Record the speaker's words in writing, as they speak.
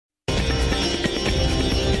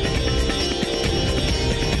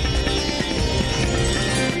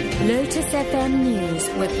FM News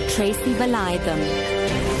with Tracy Valaydham.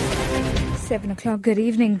 7 o'clock, good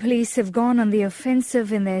evening. Police have gone on the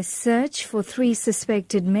offensive in their search for 3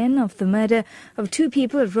 suspected men of the murder of 2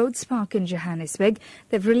 people at Rhodes Park in Johannesburg.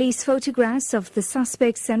 They've released photographs of the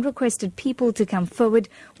suspects and requested people to come forward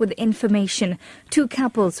with information. 2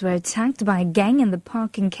 couples were attacked by a gang in the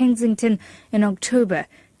park in Kensington in October.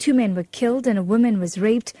 2 men were killed and a woman was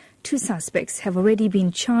raped. 2 suspects have already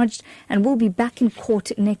been charged and will be back in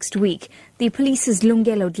court next week. The police's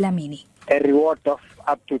Lungelo Dlamini. A reward of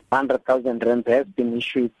up to 100,000 rand has been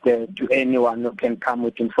issued to anyone who can come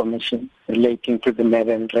with information relating to the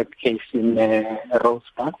murder and rape case in Rhodes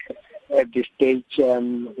Park. At this stage,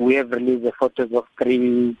 we have released the photos of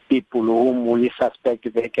 3 people whom we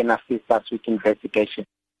suspect they can assist us with investigation.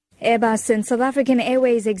 Airbus and South African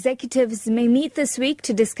Airways executives may meet this week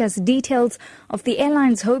to discuss details of the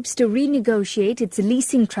airline's hopes to renegotiate its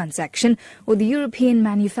leasing transaction with the European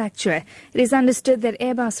manufacturer. It is understood that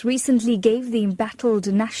Airbus recently gave the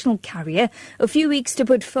embattled national carrier a few weeks to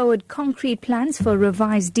put forward concrete plans for a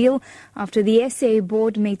revised deal after the SAA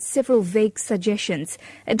board made several vague suggestions.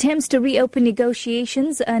 Attempts to reopen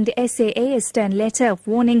negotiations earned SAA a stern letter of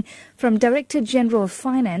warning from Director General of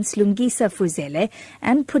Finance Lungisa Fuzele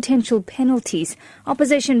and potential penalties.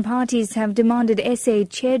 Opposition parties have demanded SA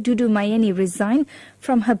Chair Dudu Mayeni resign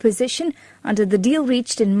from her position. Under the deal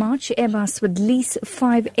reached in March, Airbus would lease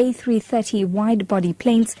 5 A330 wide-body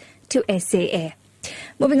planes to SAA.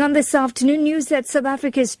 Moving on this afternoon, news that South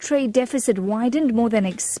Africa's trade deficit widened more than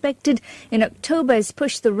expected in October has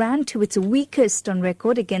pushed the rand to its weakest on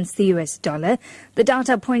record against the US dollar. The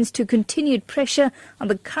data points to continued pressure on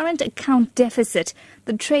the current account deficit.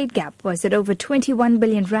 The trade gap was at over 21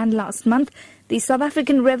 billion rand last month. The South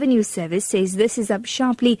African Revenue Service says this is up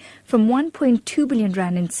sharply from 1.2 billion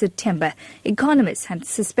rand in September. Economists had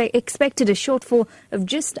expected a shortfall of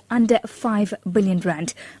just under 5 billion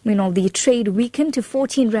rand. Meanwhile, the trade weakened to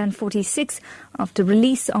 14 rand 46 after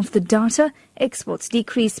release of the data. Exports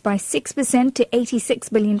decreased by 6% to 86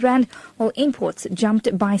 billion rand, while imports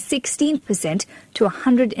jumped by 16% to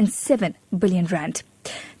 107 billion rand.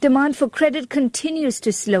 Demand for credit continues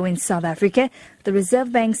to slow in South Africa. The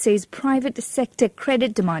Reserve Bank says private sector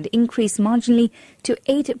credit demand increased marginally to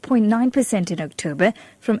 8.9% in October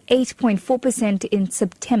from 8.4% in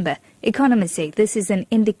September. Economists say this is an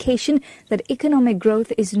indication that economic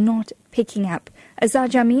growth is not picking up. Azar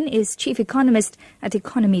Jamin is chief economist at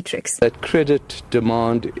Econometrics. That credit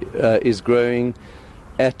demand is growing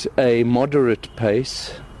at a moderate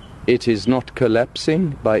pace. It is not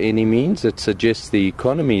collapsing by any means. It suggests the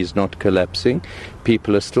economy is not collapsing.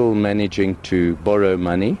 People are still managing to borrow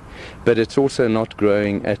money, but it's also not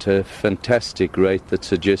growing at a fantastic rate that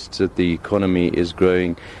suggests that the economy is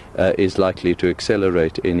growing, is likely to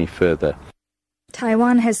accelerate any further.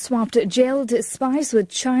 Taiwan has swapped jailed spies with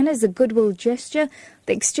China as a goodwill gesture.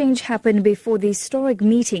 The exchange happened before the historic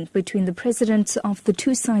meeting between the presidents of the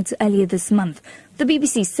 2 sides earlier this month. The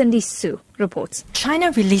BBC's Cindy Su reports.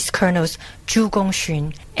 China released Colonels Zhu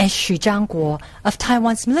Gongxun and Xu Zhangguo of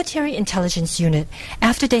Taiwan's military intelligence unit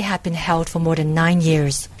after they had been held for more than 9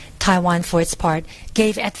 years. Taiwan, for its part,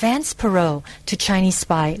 gave advance parole to Chinese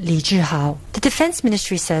spy Li Zhihao. The Defense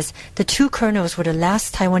Ministry says the 2 colonels were the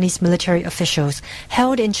last Taiwanese military officials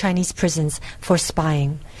held in Chinese prisons for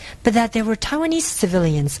spying, but that there were Taiwanese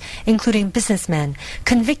civilians, including businessmen,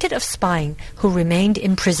 convicted of spying who remained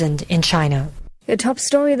imprisoned in China. A top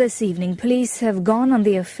story this evening. Police have gone on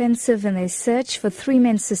the offensive in their search for 3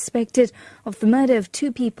 men suspected of the murder of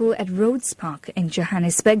 2 people at Rhodes Park in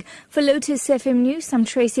Johannesburg. For Lotus FM News, I'm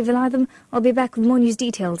Tracy Valaydham. I'll be back with more news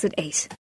details at 8.